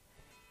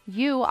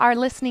You are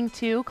listening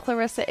to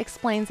Clarissa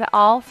Explains It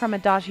All from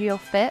Adagio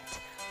Fit,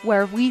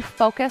 where we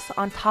focus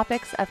on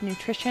topics of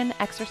nutrition,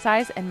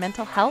 exercise, and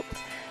mental health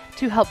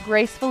to help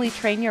gracefully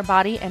train your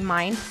body and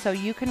mind so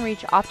you can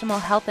reach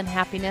optimal health and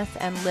happiness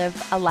and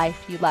live a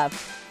life you love.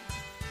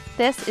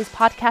 This is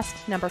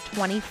podcast number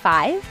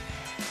 25,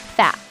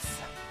 Fats.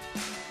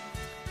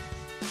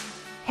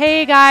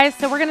 Hey guys,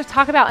 so we're going to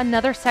talk about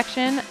another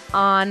section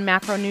on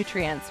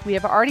macronutrients. We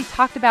have already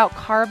talked about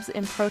carbs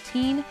and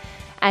protein,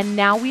 and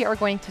now we are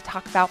going to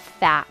talk about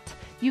fat.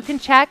 You can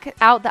check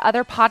out the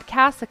other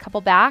podcasts, a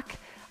couple back,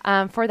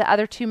 for the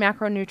other two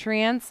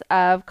macronutrients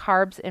of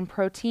carbs and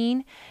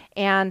protein.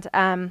 And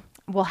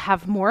we'll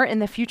have more in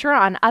the future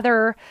on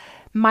other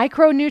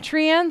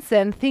micronutrients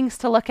and things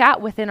to look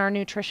at within our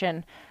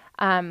nutrition,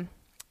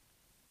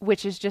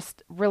 which is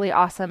just really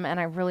awesome.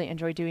 And I really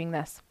enjoy doing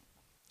this.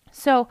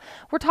 So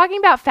we're talking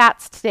about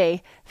fats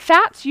today.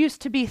 Fats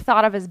used to be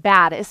thought of as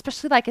bad,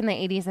 especially like in the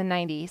 80s and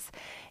 90s.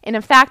 And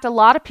in fact, a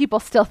lot of people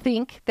still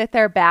think that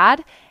they're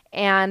bad.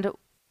 And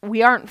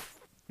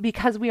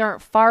because we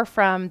aren't far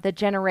from the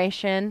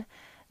generation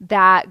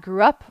that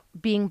grew up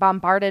being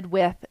bombarded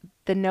with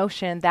the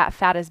notion that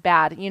fat is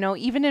bad. You know,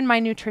 even in my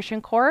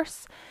nutrition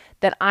course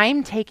that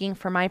I'm taking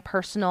for my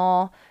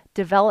personal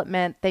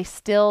development, they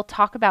still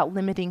talk about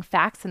limiting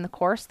fats in the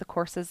course. The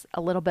course is a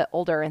little bit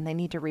older and they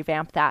need to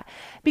revamp that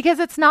because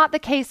it's not the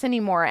case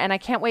anymore. And I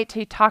can't wait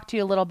to talk to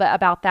you a little bit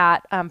about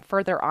that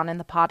further on in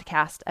the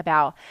podcast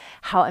about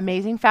how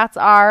amazing fats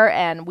are.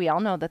 And we all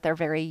know that they're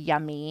very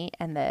yummy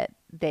and that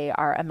they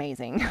are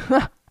amazing.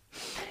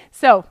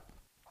 So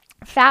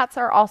fats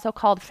are also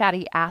called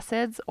fatty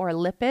acids or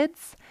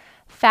lipids.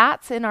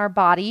 Fats in our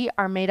body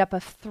are made up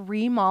of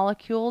 3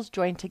 molecules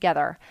joined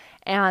together,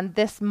 and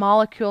this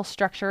molecule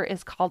structure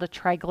is called a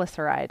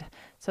triglyceride.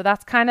 So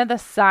that's kind of the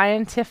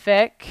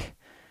scientific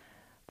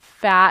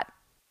fat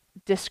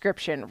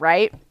description,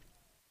 right?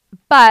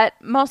 But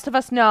most of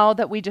us know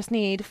that we just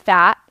need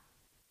fat,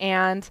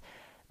 and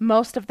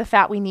most of the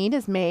fat we need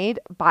is made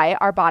by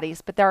our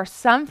bodies. But there are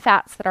some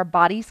fats that our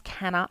bodies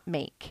cannot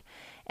make,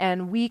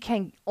 and we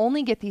can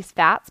only get these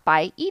fats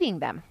by eating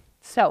them.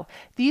 So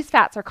these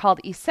fats are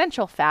called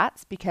essential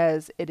fats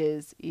because it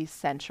is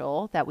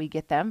essential that we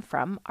get them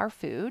from our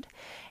food.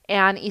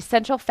 And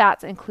essential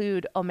fats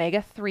include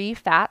omega-3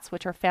 fats,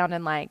 which are found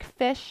in like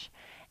fish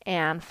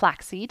and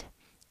flaxseed,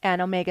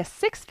 and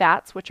omega-6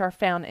 fats, which are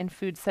found in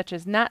foods such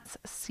as nuts,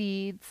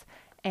 seeds,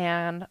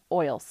 and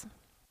oils.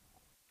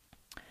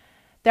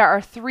 There are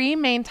 3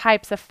 main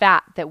types of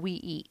fat that we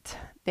eat.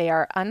 They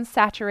are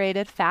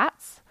unsaturated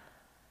fats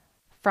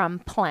from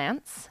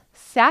plants,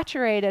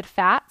 saturated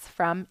fats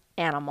from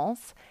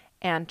animals,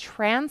 and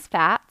trans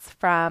fats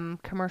from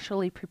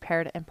commercially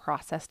prepared and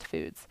processed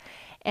foods.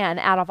 And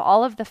out of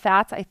all of the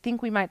fats, I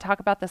think we might talk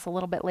about this a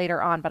little bit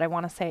later on, but I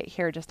want to say it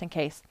here just in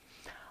case.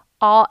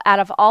 Out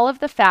of all of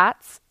the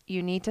fats,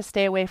 you need to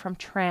stay away from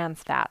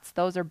trans fats.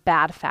 Those are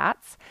bad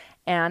fats.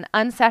 And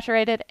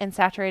unsaturated and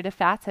saturated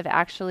fats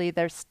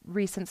there's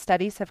recent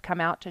studies have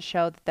come out to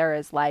show that there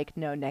is like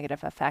no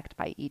negative effect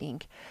by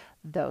eating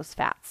those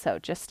fats. So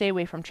just stay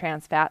away from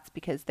trans fats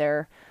because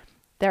they're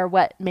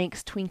what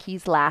makes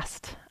Twinkies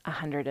last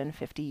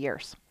 150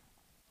 years.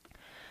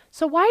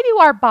 So why do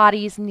our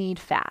bodies need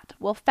fat?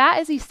 Well, fat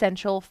is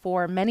essential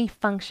for many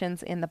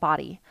functions in the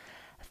body.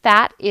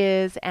 Fat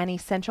is an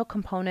essential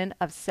component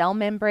of cell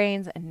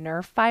membranes and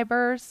nerve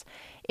fibers.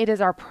 It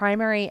is our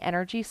primary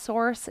energy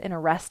source in a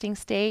resting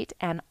state,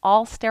 and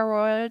all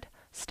steroid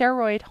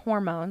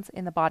hormones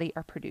in the body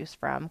are produced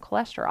from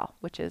cholesterol,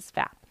 which is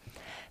fat.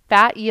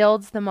 Fat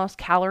yields the most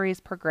calories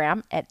per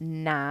gram at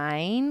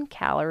 9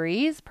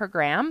 calories per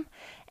gram.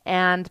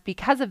 And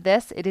because of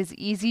this, it is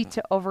easy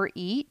to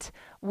overeat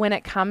when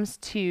it comes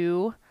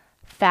to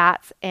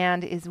fats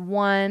and is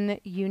one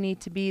you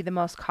need to be the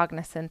most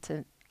cognizant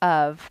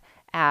of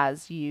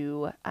as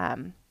you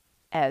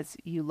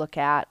look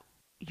at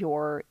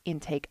your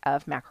intake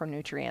of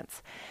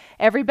macronutrients.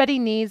 Everybody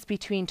needs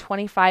between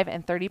 25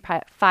 and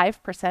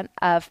 35%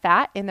 of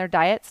fat in their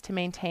diets to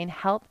maintain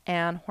health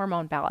and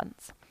hormone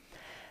balance.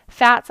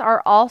 Fats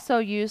are also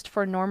used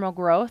for normal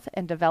growth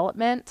and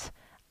development.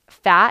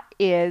 Fat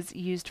is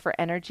used for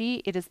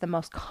energy. It is the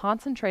most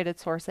concentrated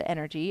source of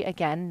energy,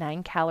 again,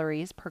 9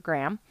 calories per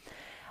gram.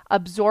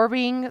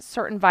 Absorbing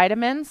certain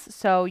vitamins,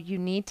 so you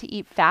need to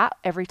eat fat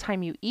every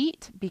time you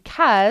eat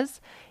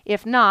because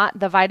if not,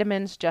 the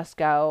vitamins just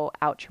go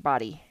out your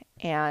body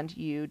and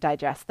you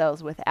digest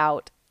those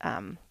without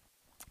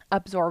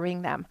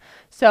absorbing them.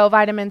 So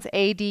vitamins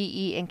A, D,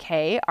 E, and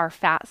K are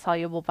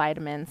fat-soluble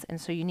vitamins,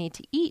 and so you need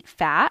to eat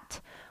fat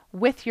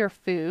with your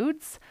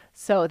foods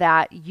so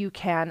that you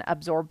can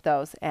absorb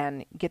those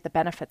and get the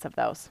benefits of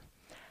those.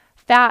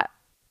 Fat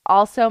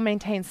also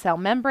maintains cell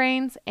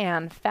membranes,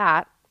 and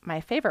fat,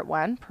 my favorite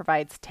one,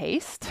 provides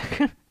taste,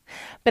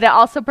 but it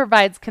also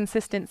provides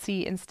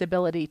consistency and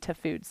stability to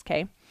foods,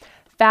 okay?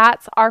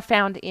 Fats are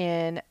found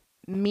in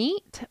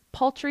meat,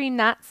 poultry,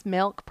 nuts,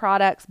 milk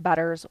products,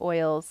 butters,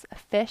 oils,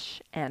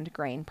 fish, and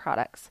grain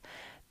products.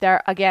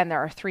 There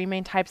are three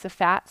main types of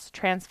fats: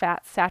 trans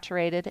fats,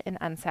 saturated, and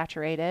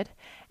unsaturated.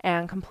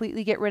 And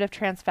completely get rid of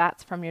trans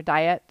fats from your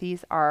diet.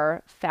 These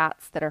are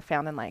fats that are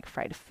found in like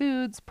fried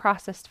foods,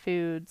 processed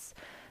foods,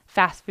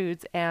 fast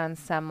foods, and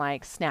some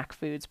like snack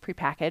foods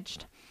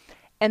prepackaged.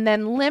 And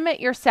then limit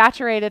your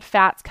saturated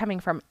fats coming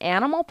from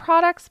animal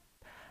products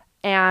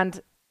and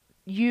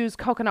use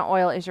coconut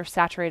oil as your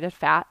saturated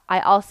fat. I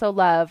also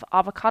love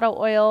avocado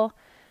oil,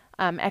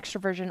 extra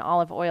virgin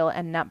olive oil,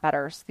 and nut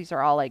butters. These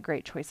are all like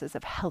great choices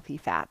of healthy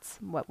fats,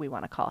 what we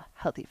want to call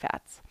healthy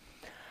fats.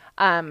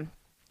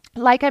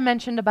 Like I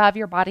mentioned above,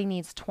 your body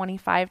needs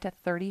 25 to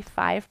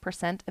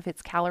 35% of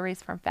its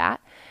calories from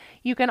fat.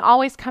 You can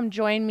always come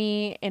join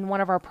me in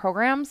one of our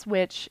programs,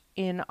 which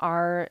in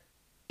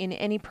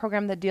any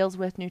program that deals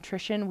with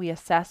nutrition, we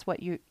assess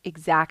what your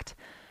exact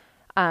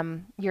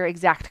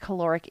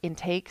caloric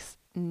intakes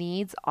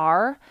needs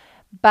are.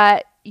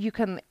 But you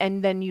can,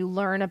 and then you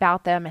learn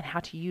about them and how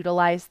to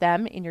utilize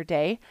them in your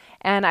day.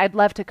 And I'd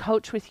love to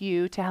coach with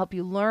you to help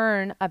you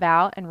learn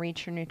about and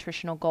reach your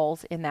nutritional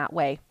goals in that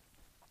way.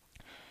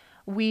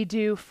 We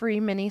do free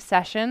mini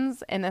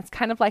sessions, and it's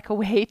kind of like a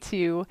way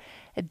to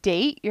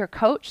date your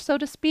coach, so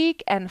to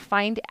speak, and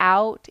find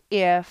out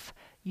if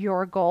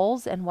your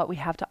goals and what we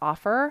have to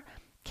offer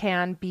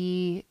can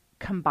be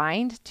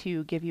combined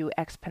to give you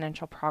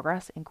exponential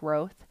progress and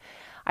growth.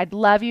 I'd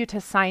love you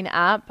to sign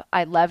up.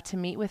 I'd love to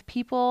meet with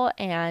people,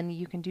 and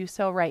you can do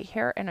so right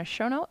here in our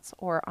show notes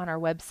or on our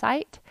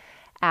website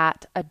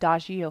at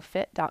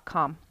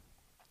adagiofit.com.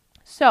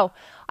 So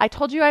I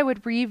told you I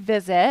would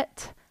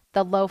revisit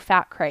the low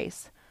fat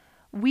craze.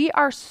 We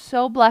are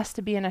so blessed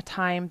to be in a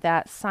time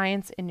that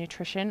science and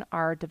nutrition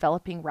are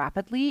developing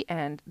rapidly,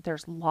 and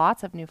there's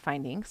lots of new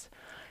findings.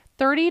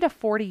 30 to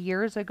 40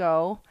 years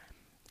ago,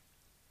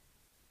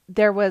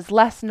 there was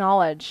less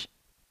knowledge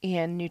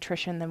in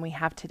nutrition than we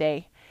have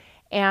today.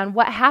 And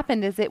what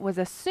happened is it was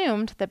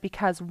assumed that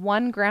because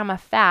 1 gram of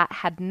fat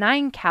had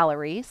 9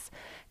 calories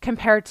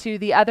compared to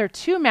the other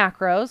 2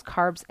 macros,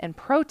 carbs and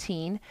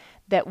protein,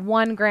 that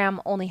 1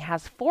 gram only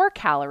has 4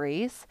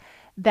 calories,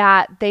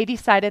 that they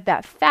decided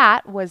that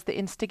fat was the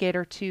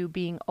instigator to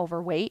being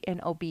overweight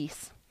and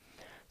obese.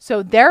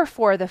 So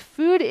therefore, the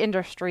food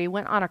industry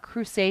went on a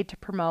crusade to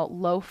promote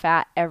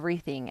low-fat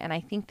everything. And I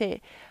think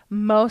that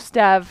most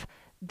of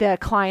the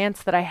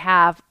clients that I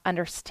have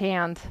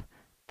understand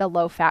the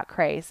low-fat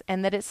craze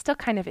and that it still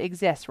kind of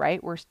exists,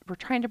 right? We're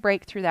trying to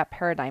break through that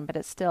paradigm, but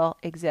it still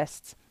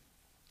exists.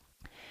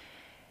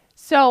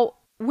 So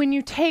when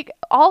you take,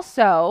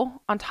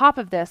 also on top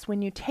of this,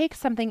 when you take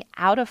something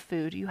out of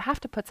food, you have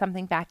to put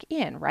something back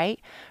in,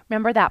 right?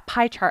 Remember that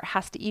pie chart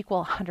has to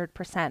equal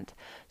 100%.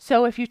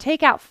 So if you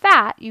take out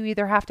fat, you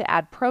either have to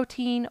add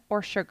protein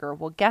or sugar.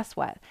 Well, guess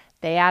what?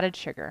 They added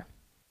sugar.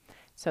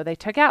 So they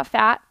took out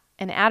fat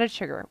and added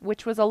sugar,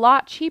 which was a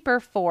lot cheaper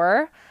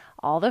for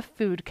all the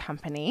food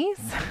companies.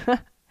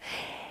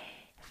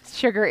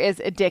 Sugar is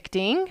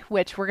addicting,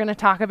 which we're going to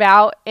talk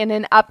about in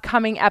an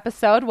upcoming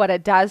episode, what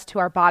it does to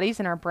our bodies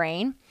and our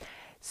brain.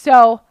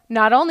 So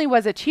not only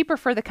was it cheaper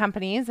for the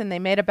companies and they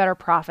made a better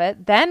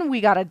profit, then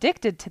we got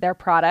addicted to their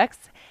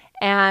products.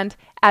 And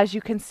as you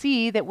can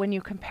see that when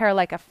you compare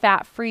like a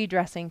fat-free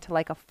dressing to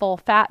like a full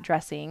fat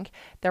dressing,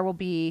 there will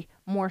be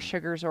more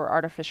sugars or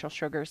artificial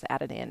sugars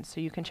added in. So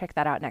you can check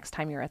that out next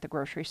time you're at the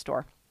grocery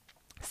store.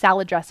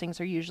 Salad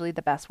dressings are usually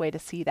the best way to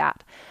see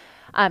that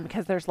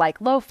because there's like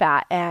low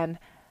fat and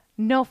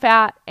no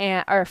fat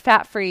and or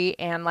fat free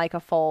and like a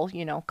full,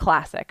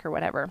 classic or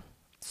whatever.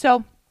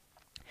 So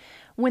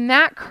when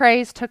that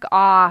craze took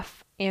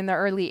off in the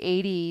early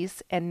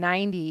 80s and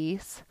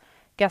 90s,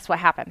 guess what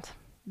happened?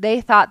 They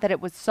thought that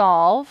it would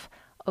solve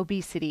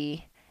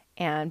obesity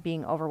and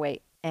being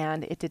overweight,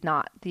 and it did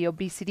not. The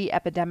obesity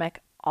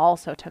epidemic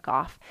also took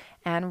off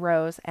and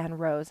rose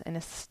and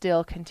is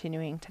still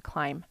continuing to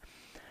climb.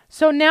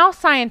 So now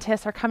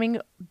scientists are coming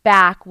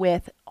back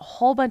with a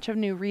whole bunch of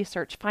new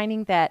research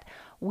finding that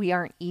we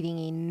aren't eating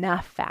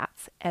enough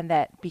fats, and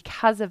that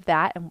because of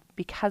that and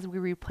because we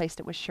replaced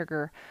it with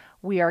sugar,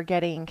 we are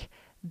getting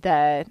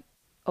the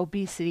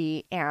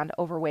obesity and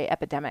overweight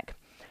epidemic.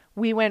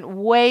 We went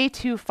way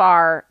too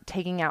far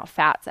taking out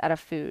fats out of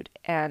food,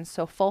 and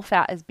so full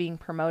fat is being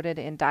promoted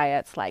in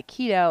diets like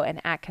keto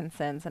and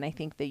Atkinson's, and I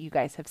think that you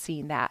guys have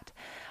seen that.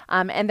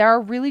 And there are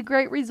really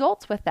great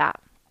results with that.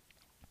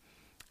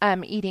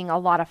 Eating a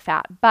lot of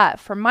fat. But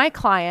for my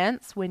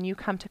clients, when you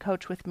come to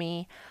coach with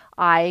me,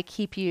 I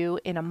keep you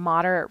in a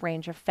moderate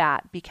range of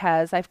fat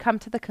because I've come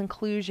to the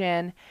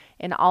conclusion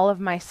in all of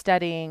my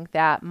studying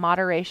that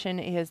moderation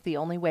is the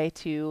only way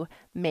to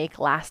make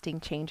lasting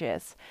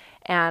changes.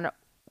 And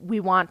we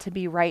want to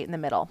be right in the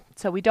middle.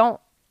 So we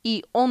don't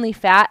eat only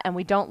fat and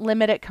we don't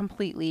limit it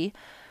completely.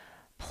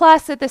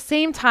 Plus, at the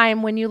same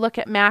time, when you look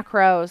at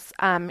macros,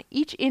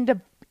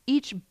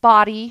 each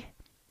body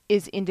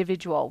is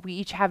individual. We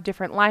each have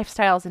different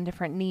lifestyles and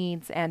different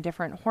needs and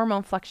different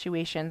hormone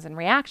fluctuations and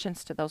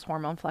reactions to those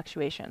hormone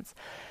fluctuations.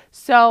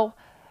 So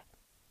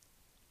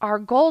our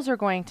goals are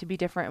going to be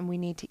different and we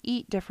need to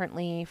eat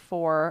differently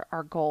for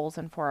our goals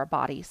and for our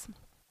bodies.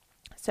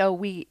 So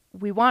we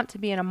want to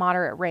be in a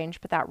moderate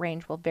range, but that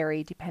range will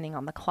vary depending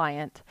on the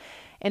client.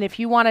 And if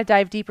you want to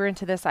dive deeper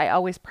into this, I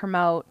always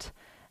promote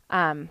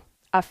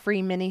a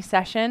free mini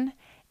session.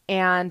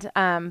 And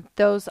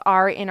those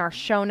are in our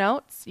show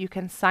notes. You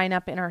can sign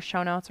up in our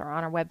show notes or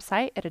on our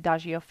website at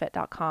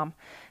adagiofit.com.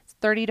 It's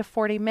 30 to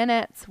 40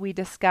 minutes. We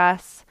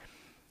discuss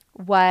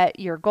what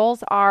your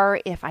goals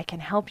are, if I can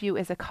help you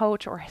as a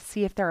coach, or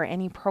see if there are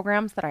any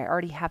programs that I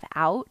already have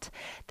out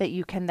that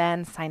you can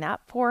then sign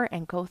up for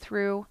and go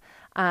through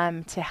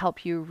to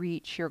help you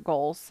reach your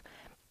goals.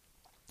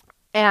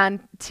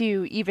 And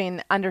to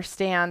even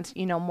understand,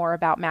 more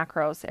about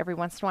macros. Every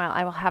once in a while,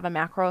 I will have a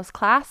macros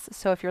class.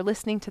 So if you're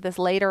listening to this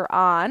later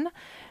on,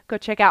 go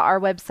check out our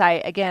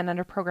website, again,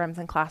 under programs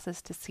and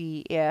classes, to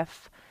see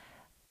if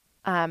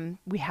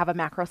we have a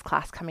macros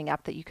class coming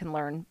up that you can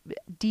learn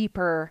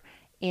deeper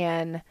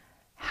in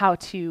how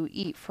to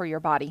eat for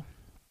your body.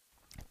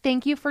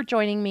 Thank you for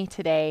joining me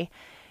today.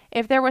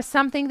 If there was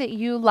something that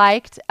you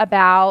liked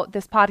about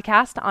this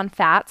podcast on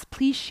fats,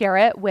 please share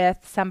it with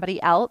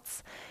somebody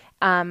else.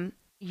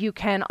 You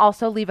can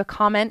also leave a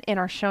comment in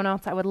our show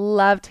notes. I would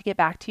love to get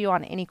back to you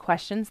on any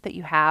questions that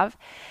you have.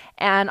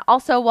 And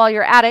also, while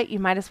you're at it, you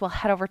might as well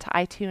head over to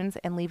iTunes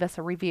and leave us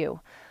a review.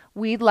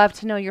 We'd love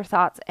to know your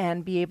thoughts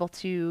and be able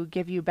to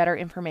give you better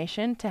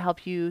information to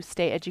help you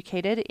stay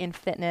educated in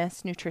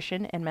fitness,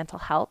 nutrition, and mental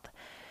health.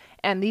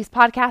 And these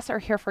podcasts are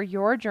here for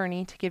your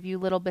journey to give you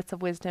little bits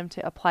of wisdom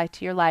to apply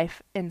to your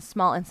life in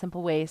small and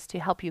simple ways to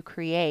help you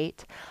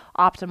create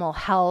optimal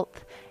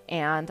health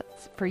and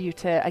for you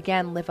to,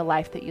 again, live a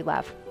life that you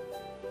love.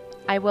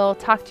 I will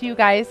talk to you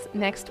guys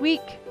next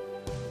week.